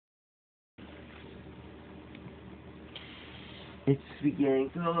It's beginning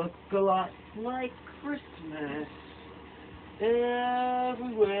to look a lot like Christmas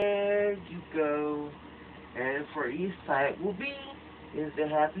everywhere you go. And for East Side will be, is the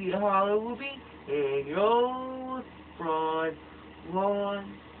happy hollow will be in your front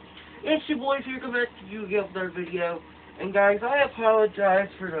lawn. It's your boy here coming back to you again with another video. And guys, I apologize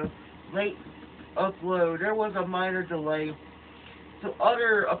for the late upload. There was a minor delay. So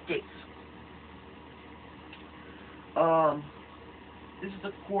other updates. This is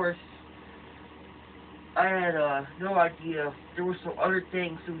of course, I had no idea. There were some other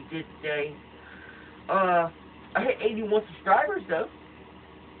things that we did today. I hit 81 subscribers though.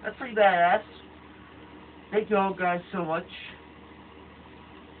 That's pretty badass. Thank you all guys so much.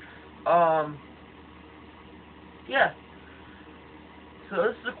 Yeah. So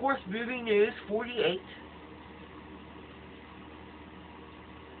this is of course movie news 48.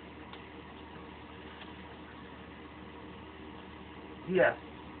 Yeah.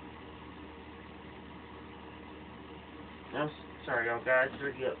 I'm sorry y'all guys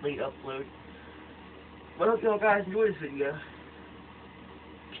for the late upload. But I hope y'all guys enjoy this video.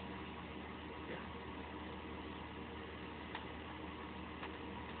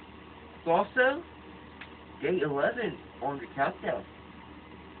 Also, day 11 on the countdown.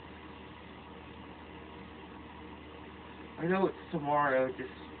 I know it's tomorrow,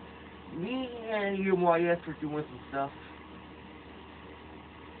 just me and UMYS are doing some stuff.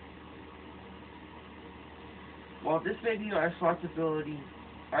 While this may be my responsibility,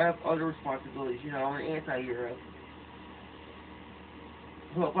 I have other responsibilities. You know, I'm an anti-hero.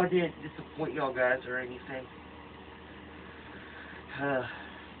 Hope I didn't disappoint y'all guys or anything.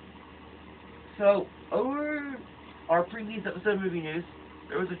 So, over our previous episode of movie news,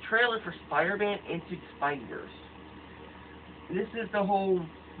 there was a trailer for Spider-Man Into the Spider-Verse. This is the whole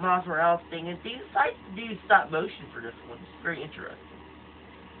Miles Morales thing, and they decided to do stop motion for this one. It's very interesting.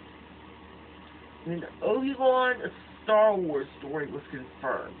 And Obi-Wan, a Star Wars story was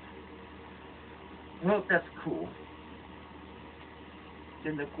confirmed. I hope that's cool.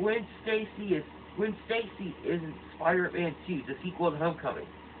 Then the Gwen Stacy isn't Spider-Man 2, the sequel to Homecoming.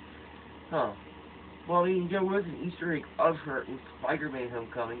 Huh. Well, I mean, there was an Easter egg of her in Spider-Man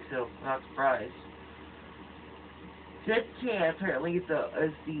Homecoming, so I'm not surprised. Dead Can apparently is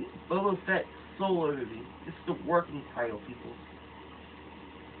the Boba Fett solo movie. This is the working title, people.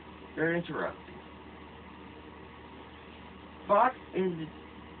 They're interrupting. Fox and the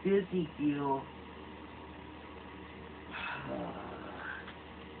Disney deal.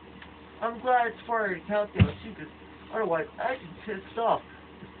 I'm glad it's part of the countdown too, because otherwise I'd be pissed off.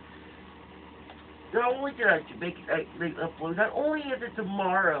 Not only did I make it late upload, not only is it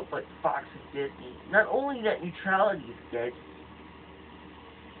tomorrow, but Fox and Disney. Not only that neutrality is dead.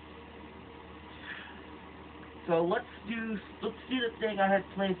 So let's do the thing I had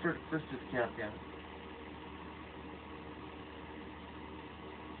planned for the Christmas countdown.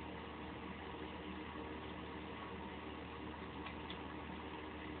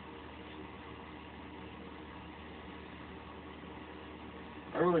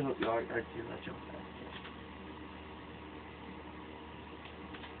 I really hope y'all are doing that joke.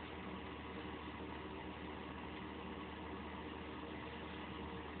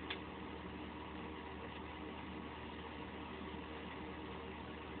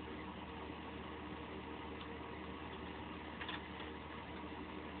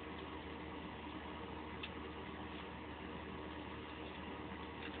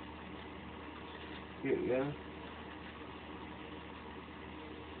 Here we go.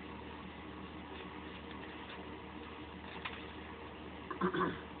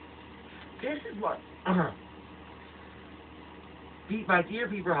 This is what my dear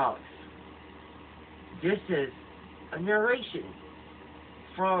Beaverholics. This is a narration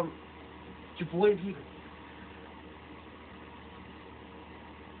from your boy Beaver.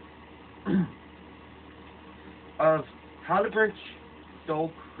 Of How the Grinch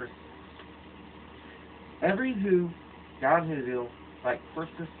Stole Christmas. Every Who down Whoville liked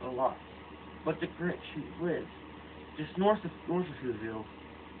Christmas a lot, but the Grinch who lived just north of Whoville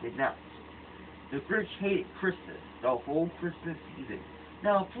did not. The Grinch hated Christmas the whole Christmas season.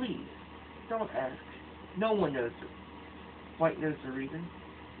 Now please, don't ask. No one knows quite knows the reason.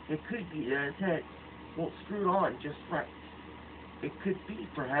 It could be that his head won't screw on just right. It could be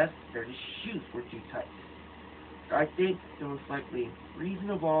perhaps that his shoes were too tight. I think the most likely reason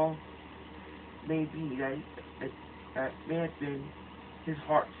of all may be that may have been his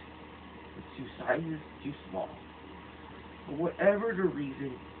heart with two sizes too small. But whatever the reason,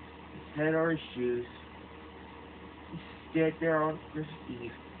 his head or his shoes, he stood there on Christmas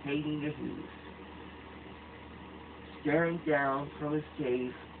Eve, hating the Who's. staring down from his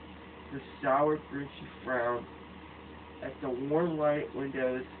cave, the sour, grinchy frown at the warm light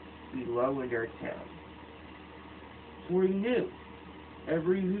windows below in their town. For he knew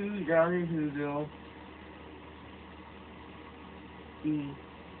every Who down in Whoville, the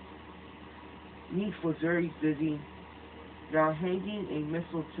Neef was very busy, now hanging a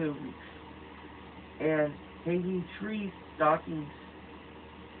mistletoe wreath and hanging tree stockings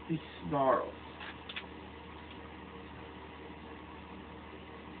to snarls.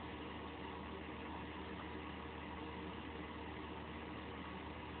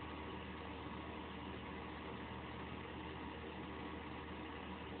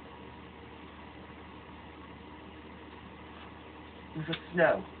 With the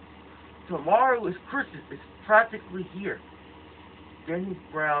snow. Tomorrow is Christmas. It's practically here. Then he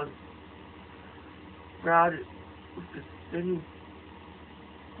growled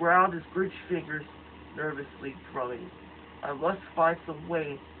his Grinch fingers nervously drumming. I must find some way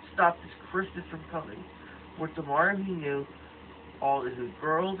to stop this Christmas from coming. For tomorrow he knew all the Who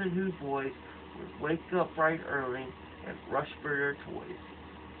girls and Who boys would wake up bright early and rush for their toys.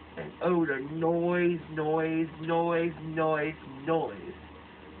 And oh, the noise.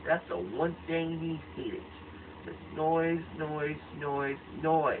 That's the one thing he hated. The noise.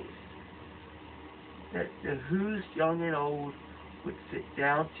 That the Who's young and old would sit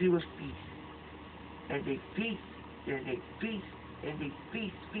down to a feast. And they feast, and they feast, and they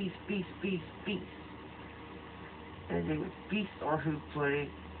feast. And they would feast on Who pudding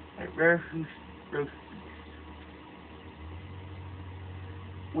and rare Who roast beef,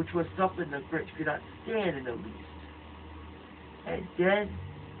 which was something the Grinch could not stand in the least. And then,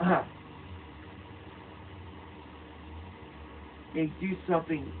 they do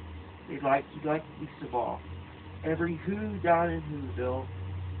something he liked least of all. Every Who down in Whoville,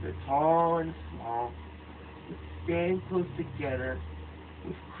 the tall and small, would stand close together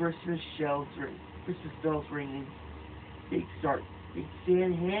with Christmas bells ringing. They'd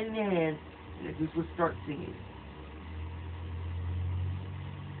stand hand in hand, and the Who's would start singing.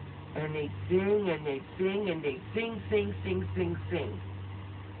 And they sing, and they sing, and they sing.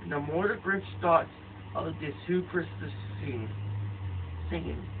 And the more the Grinch thought of this Who Christmas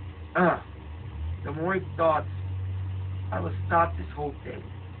singing, the more he thought, I must stop this whole thing.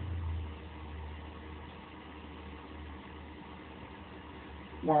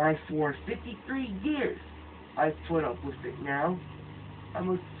 Why, for 53 years I've put up with it now. I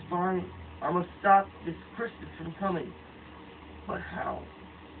must stop this Christmas from coming. But how?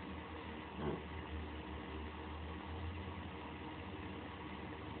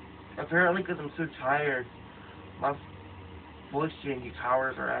 Apparently, because I'm so tired, my voice changing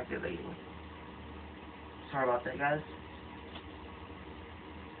powers are activating. Sorry about that, guys.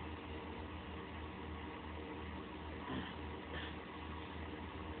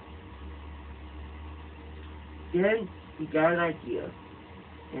 Then he got an idea.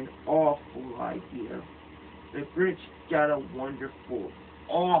 An awful idea. The Grinch got a wonderful,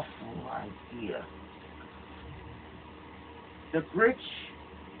 awful idea. The Grinch,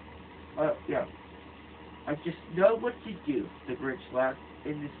 I just know what to do, the Grinch laughed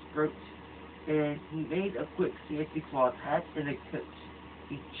in his throat, and he made a quick Santa Claus hat and a coat.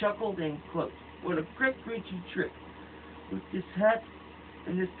 He chuckled and quote, what a great Grinchy trick. With this hat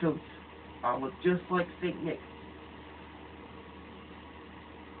and this coat, I'll look just like St. Nick.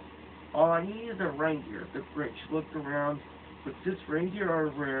 All I need is a reindeer. The Grinch looked around, but since reindeer are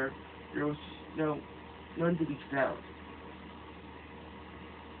rare, there was none to be found.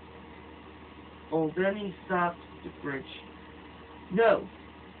 Oh, then he stopped the Grinch. No,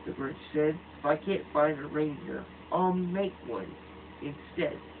 the Grinch said, if I can't find a reindeer, I'll make one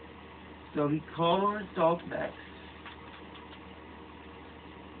instead. So he called on his dog Max.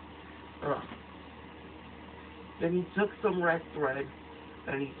 Then he took some red thread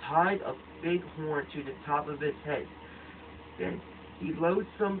and he tied a big horn to the top of his head. Then he loaded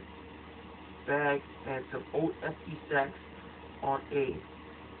some bags and some old empty sacks on a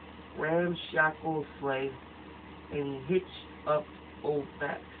ramshackle sleigh, and he hitched up old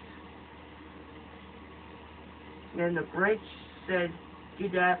Max. Then the Grinch said,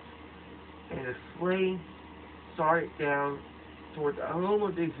 "G'day," and the sleigh started down toward the home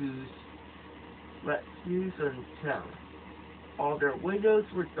of the Who's, let loose on the town. All their windows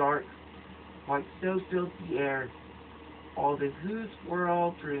were dark, white snow filled the air. All the Who's were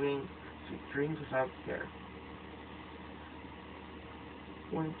all dreaming, sweet dreams without care.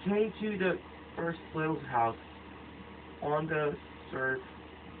 When he came to the first little house on the surf,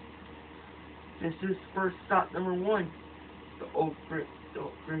 this is first stop number one, the old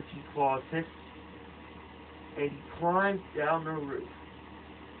Grinchy Claus hissed. and he climbed down the roof,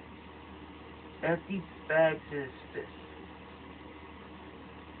 empty bags in his fist.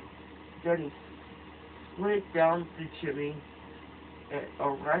 Then he slid down the chimney at a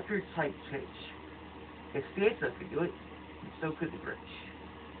record-type pitch. If Santa could do it, so could the Grinch.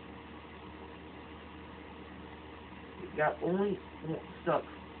 He got only stuck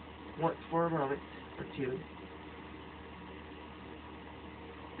once for a moment or two.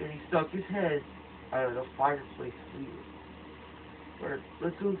 Then he stuck his head out of the fireplace lever, where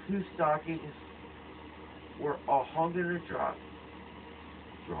little Who stockings were all hung in a drop.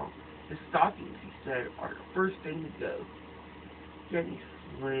 The stockings, he said, are the first thing to go. Then he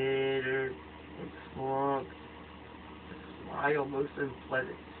slithered and slunk, a smile most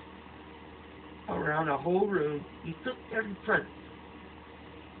unpleasant. Around the whole room, he took every present.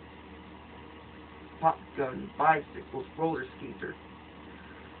 Pop gun, bicycles, roller skater,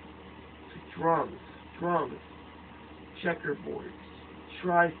 drums, checkerboards,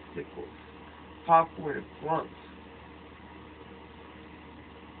 tricycles, popcorn and plums.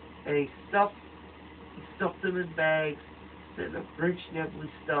 And he stuffed them in bags. Then the Grinch nimbly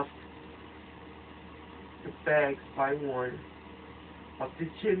stuffed the bags by one up the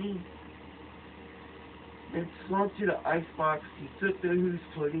chimney. Then slunk to the icebox. He took the Who's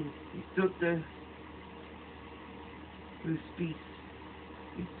pudding. He took the Who's beef.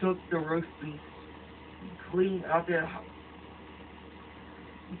 He took the roast beef. He cleaned out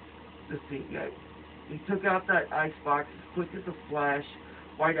he took out that icebox as quick as a flash.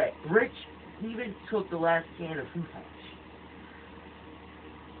 Why, that Grinch even took the last can of Who Hash.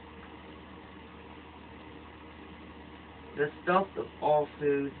 The stuffed all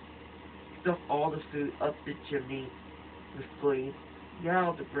the food up the chimney with glee.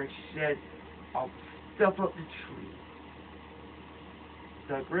 Now the Grinch said, I'll stuff up the tree.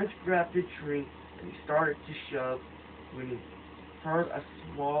 The Grinch grabbed the tree and he started to shove when he heard a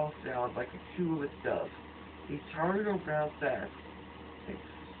small sound like a coo of a dove. He turned around fast and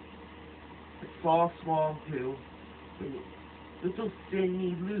saw a small Who, little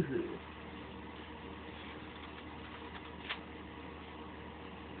Cindy Lou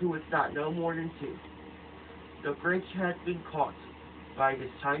who was not no more than 2. The Grinch had been caught by his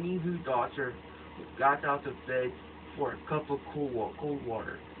tiny Who daughter, who got out of bed for a cup of cold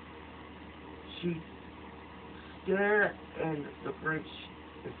water. She stared at the Grinch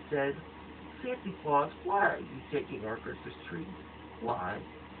and said, Santa Claus, why are you taking our Christmas tree? Why?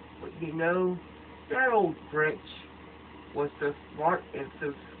 But you know, that old Grinch was so smart and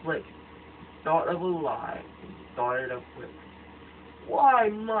so slick. He thought of a lie and thought it up quick. Why,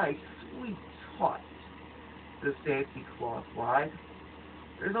 my sweet tot, the Santa Claus lied.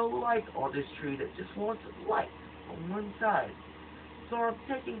 There's a light on this tree that just wants light on one side. So I'm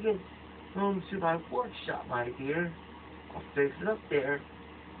taking it home to my workshop, my dear. I'll fix it up there,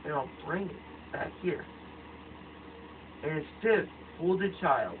 and I'll bring it back here. And instead, pulled the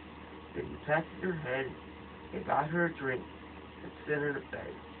child. Then he patted her head and got her a drink and sent her to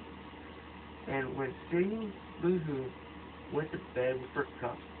bed. And when Cindy Lou Who went to bed with her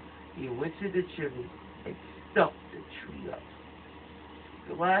cup, he went to the chimney and stuffed the tree up.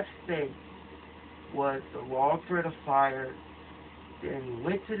 The last thing was the log for the fire. Then he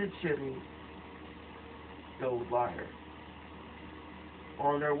went to the chimney, the old liar.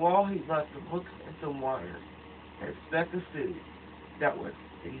 On their wall he left some hooks and some wire, and a speck of food that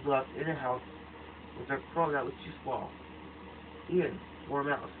he left in the house with a crumb that was too small, even for a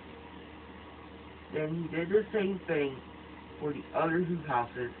mouse. Then he did the same thing for the other Who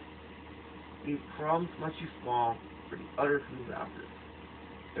houses. These crumbs much too small for the other Who houses.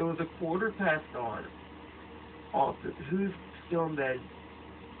 It was 1:15. All the Who's still in bed.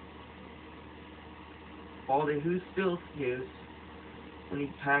 All the Who's still snoozed when he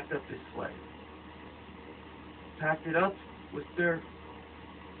packed up his sleigh. Packed it up with their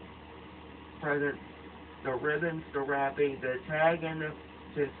presents, the ribbons, the wrapping, the tag and the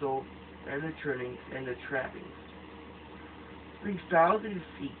tinsel, and the trimmings and the trappings. 3,000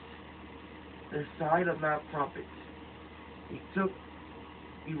 feet, the side of Mount Crumpet.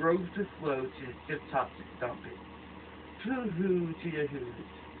 He rode the slow to the tip-top to stump it. Hoo-hoo to the Who's.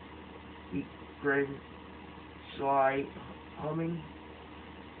 He grinned, sly, humming.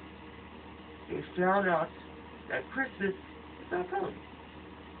 They found out that Christmas is not coming.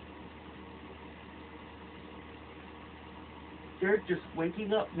 They're just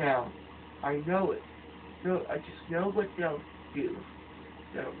waking up now. I know it. No, I just know what they'll do.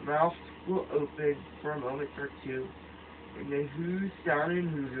 Their mouths will open for a moment or two, and the Who's down in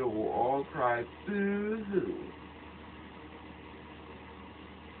Whoville will all cry, boo-hoo.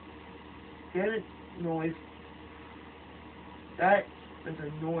 Then a noise That is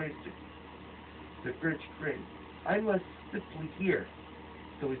a noise the Grinch grinned. I must simply hear.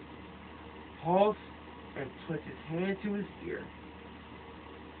 So he paused and put his hand to his ear.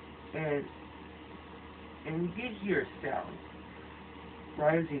 And he did hear a sound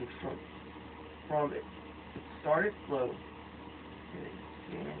rising from it. It started slow and it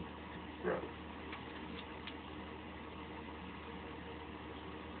began to grow.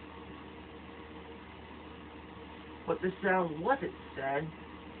 But the sound wasn't sad.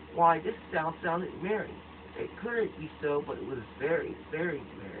 Why, this sound sounded merry. It couldn't be so, but it was very, very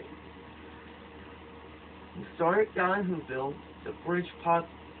merry. He started down Whoville. The Grinch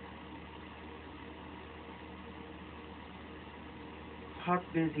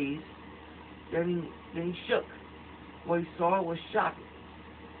popped busies. Then he shook. What he saw was shocking.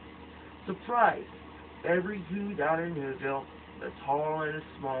 Surprise! Every Who down in Whoville, the tall and the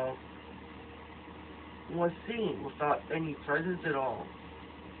small, was seen without any presents at all.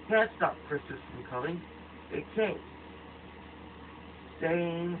 Can't stop Christmas from coming. It came.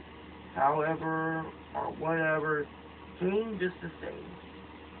 Same, however, or whatever, came just the same.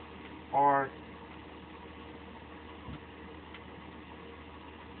 Or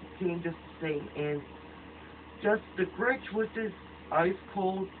came just the same. And just the Grinch with his ice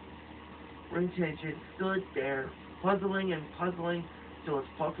cold intention stood there, puzzling and puzzling till his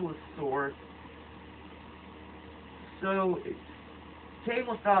puzzle was sore. So it came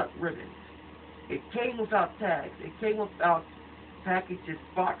without ribbons. It came without tags. It came without packages,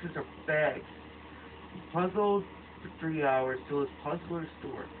 boxes, or bags. He puzzled for 3 hours till his puzzle was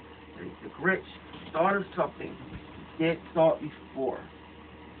sore. And the Grinch thought of something he hadn't thought before.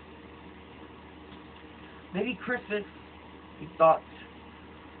 Maybe Christmas, he thought,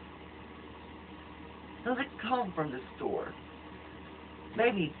 doesn't come from the store.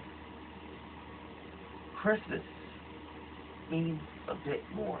 Maybe Christmas means a bit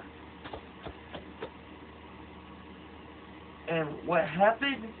more. And what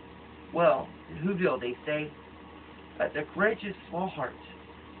happened? Well, in Whoville they say that the Grinch's small heart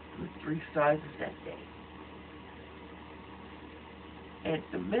grew 3 sizes that day. And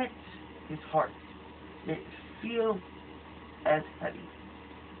the minute his heart didn't feel as heavy,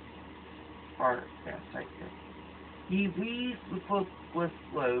 or as like that, he wheezed with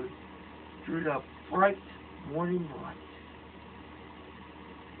load through the bright morning light.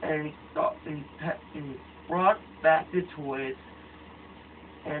 And he brought back the toys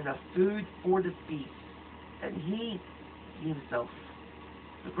and the food for the beast. And he himself,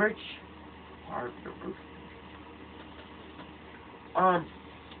 the Grinch, carved the roof.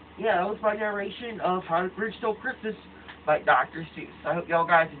 Yeah, that was my narration of How the Grinch Stole Christmas by Dr. Seuss. I hope y'all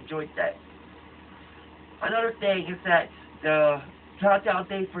guys enjoyed that. Another thing is that the countdown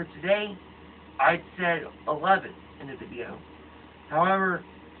date for today, I said 11 in the video. However,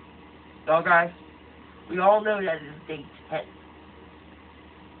 y'all guys, we all know that it is day 10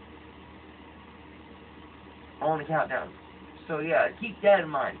 on the countdown. So yeah, keep that in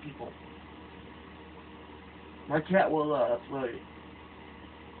mind, people. My cat will upload it.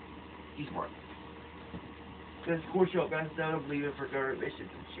 He's smart. Because of course y'all guys know I'm leaving for government missions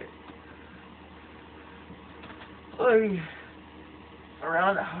and shit.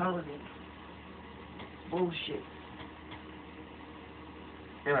 Around the holiday. Bullshit.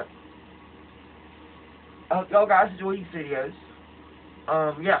 Anyway. I hope y'all guys enjoy these videos.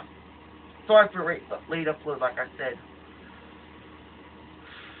 Yeah. Sorry for late upload, like I said.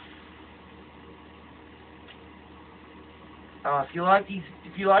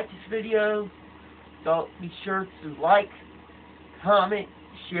 If you like this video, don't be sure to like, comment,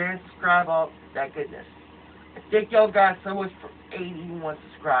 share, and subscribe, all that goodness. And thank y'all guys so much for 81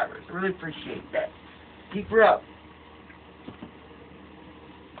 subscribers. I really appreciate that. Keep her up.